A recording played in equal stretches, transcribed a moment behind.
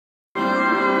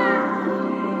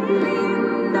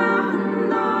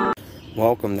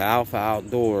Welcome to Alpha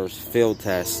Outdoors Field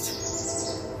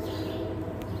Test.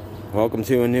 Welcome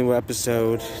to a new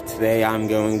episode. Today I'm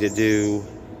going to do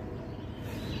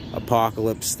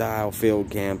apocalypse style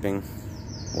field camping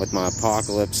with my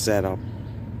apocalypse setup,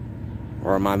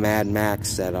 or my Mad Max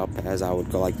setup as I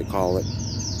would like to call it.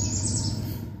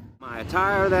 My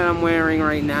attire that I'm wearing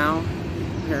right now,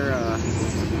 pair of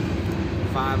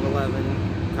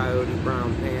 511 Coyote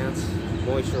brown pants,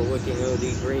 moisture wicking OD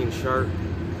green shirt,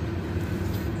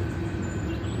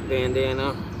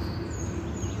 bandana,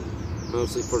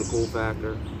 mostly for the cool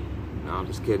factor. No, I'm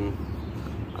just kidding.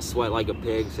 I sweat like a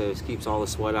pig, so this keeps all the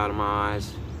sweat out of my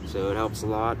eyes, so it helps a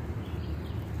lot.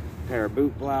 Pair of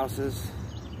boot blouses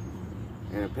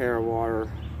and a pair of water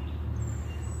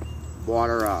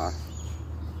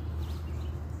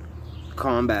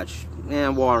combat shoes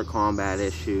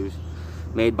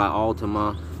made by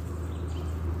Altima.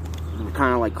 They're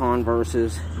kind of like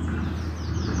Converses,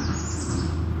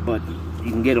 but you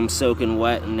can get them soaking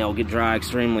wet and they'll get dry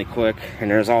extremely quick.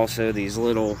 And there's also these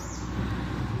little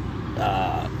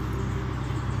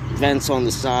vents on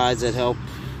the sides that help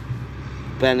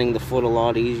bending the foot a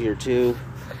lot easier too.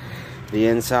 The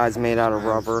inside's made out of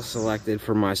rubber, selected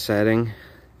for my setting.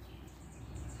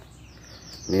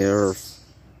 They're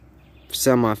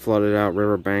semi-flooded out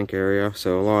riverbank area,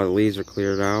 so a lot of the leaves are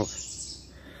cleared out.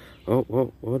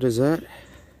 Oh, what is that?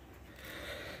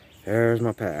 There's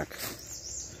my pack.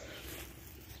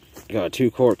 Got a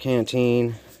 2-quart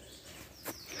canteen.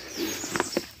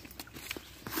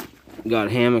 Got a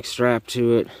hammock strapped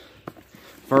to it.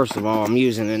 First of all, I'm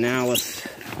using an Alice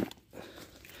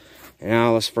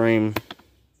frame,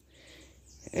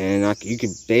 and you could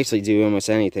basically do almost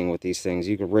anything with these things.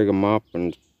 You could rig them up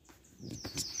and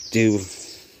do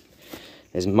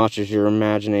as much as your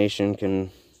imagination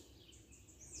can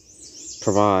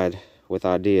provide with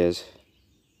ideas.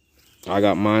 I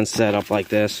got mine set up like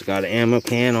this. Got an ammo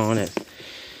can on it.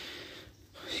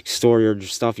 You can store your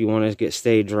stuff you want to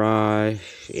stay dry.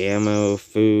 Ammo,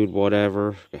 food,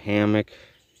 whatever. A hammock,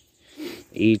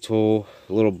 e-tool,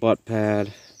 a little butt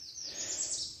pad,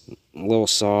 a little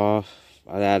saw.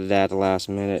 I added that at the last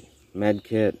minute. Med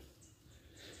kit.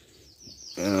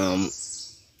 And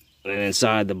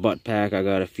inside the butt pack I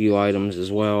got a few items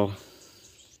as well.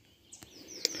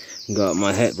 Got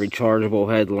my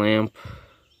rechargeable headlamp.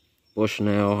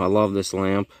 Bushnell. I love this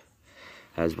lamp.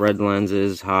 Has red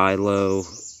lenses, high, low,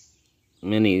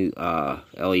 mini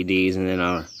LEDs, and then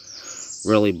a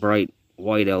really bright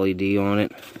white LED on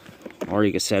it. Or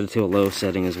you can set it to a low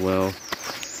setting as well.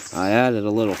 I added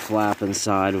a little flap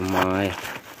inside of my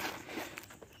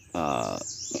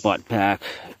butt pack.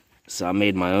 So I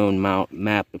made my own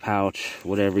map pouch,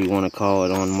 whatever you want to call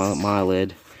it, on my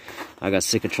lid. I got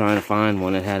sick of trying to find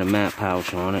one that had a map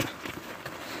pouch on it.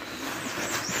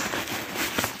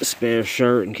 A spare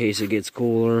shirt in case it gets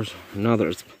cooler.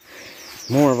 It's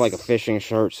more of like a fishing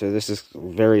shirt, so this is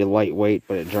very lightweight,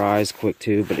 but it dries quick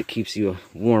too, but it keeps you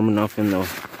warm enough in the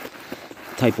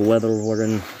type of weather we're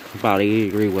in. About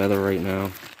 80-degree weather right now.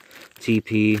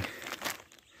 TP.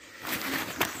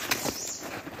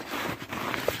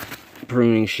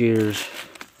 Pruning shears.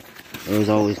 Those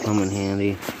always come in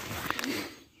handy.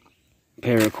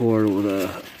 Paracord with a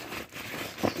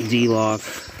D-lock.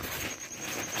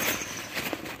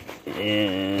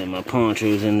 And my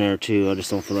poncho's in there too. I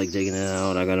just don't feel like digging it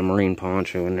out. I got a marine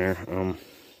poncho in there.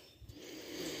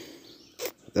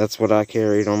 That's what I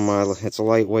carried on my. It's a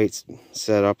lightweight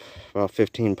setup, about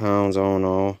 15 pounds all in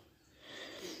all.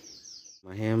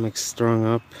 My hammock's strung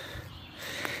up.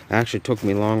 It actually took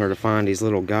me longer to find these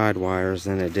little guide wires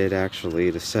than it did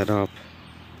actually to set up.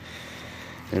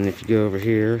 And if you go over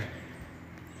here,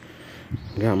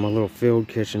 got my little field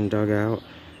kitchen dug out.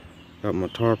 Got my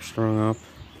tarp strung up.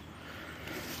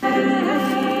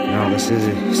 Now this is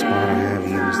a spot I have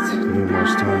used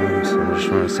numerous times. I'm just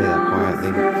trying to say that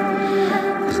quietly.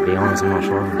 Because to be honest, I'm not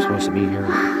sure if I'm supposed to be here.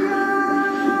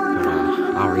 But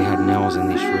I already had nails in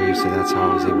these trees, so that's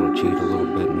how I was able to cheat a little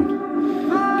bit and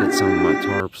get some of my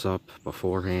tarps up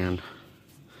beforehand.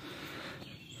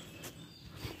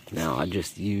 Now I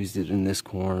just used it in this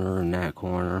corner and that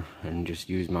corner, and just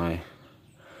used my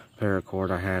paracord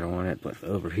I had on it. But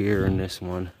over here in this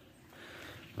one,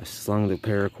 I slung the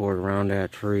paracord around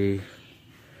that tree,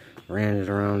 ran it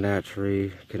around that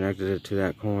tree, connected it to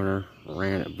that corner,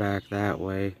 ran it back that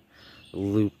way,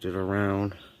 looped it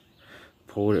around,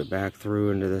 pulled it back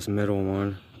through into this middle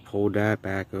one, pulled that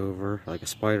back over like a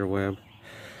spider web,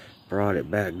 brought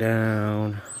it back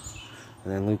down,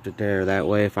 and then looped it there. That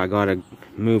way if I gotta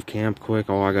move camp quick,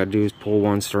 all I gotta do is pull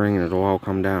one string and it'll all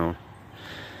come down.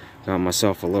 Got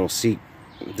myself a little seat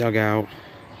dugout.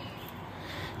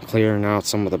 Clearing out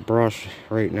some of the brush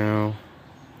right now.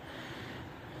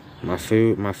 My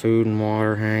food and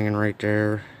water hanging right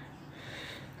there.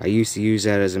 I used to use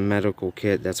that as a medical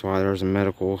kit. That's why there's a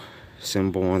medical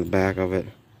symbol on the back of it.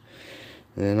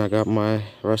 And then I got my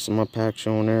rest of my pack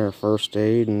showing there, first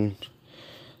aid, and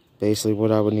basically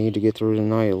what I would need to get through the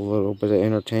night. A little bit of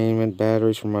entertainment,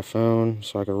 batteries for my phone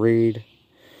so I could read.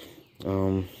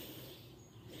 A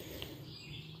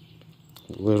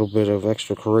little bit of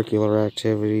extracurricular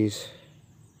activities.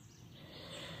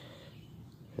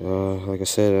 Like I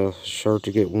said, a shirt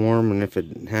to get warm, and if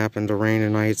it happened to rain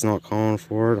tonight, it's not calling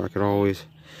for it, I could always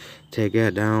take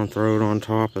that down, throw it on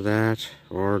top of that,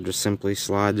 or just simply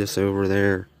slide this over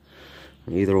there.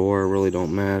 Either or, really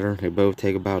don't matter. They both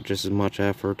take about just as much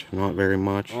effort, not very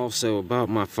much. Also, about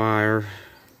my fire,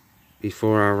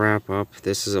 before I wrap up,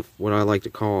 this is what I like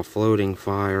to call a floating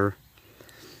fire.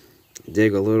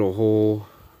 Dig a little hole,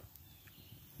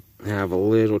 have a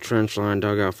little trench line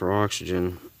dug out for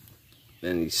oxygen.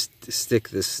 Then you stick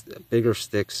this bigger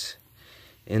sticks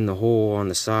in the hole on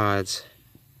the sides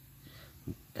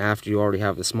after you already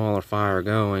have the smaller fire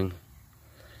going,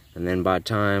 and then by the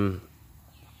time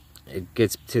it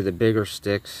gets to the bigger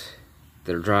sticks,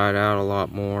 they're dried out a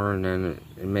lot more, and then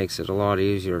it makes it a lot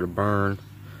easier to burn,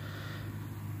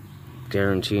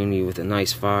 guaranteeing you with a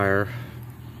nice fire.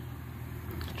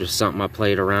 Just something I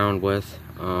played around with,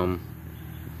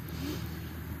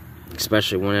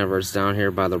 especially whenever it's down here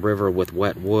by the river with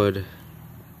wet wood.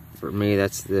 For me,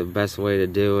 that's the best way to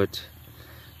do it.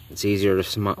 It's easier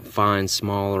to find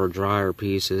smaller, drier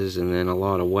pieces, and then a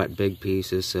lot of wet, big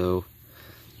pieces. So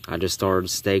I just started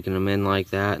staking them in like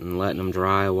that and letting them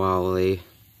dry while the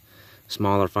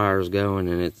smaller fire's going,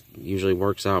 and it usually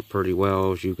works out pretty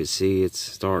well. As you can see, it's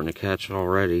starting to catch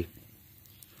already.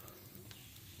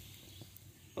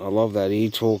 I love that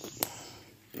E-tool.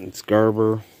 It's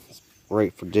Gerber. It's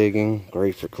great for digging,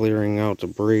 great for clearing out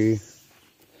debris.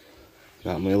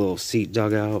 Got my little seat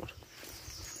dug out.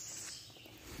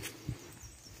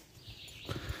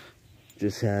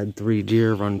 Just had 3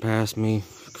 deer run past me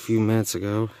a few minutes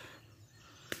ago.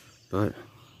 But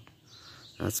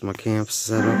that's my camp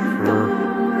set up for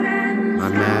my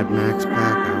Mad Max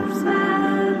pack house.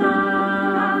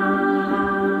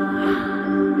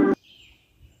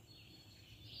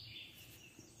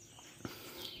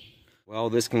 Well,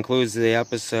 this concludes the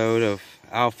episode of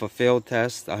Alpha Field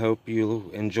Test. I hope you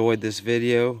enjoyed this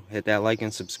video. Hit that like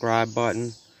and subscribe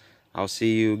button. I'll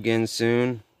see you again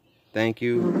soon. Thank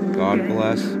you. God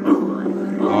bless.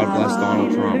 God bless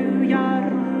Donald Trump.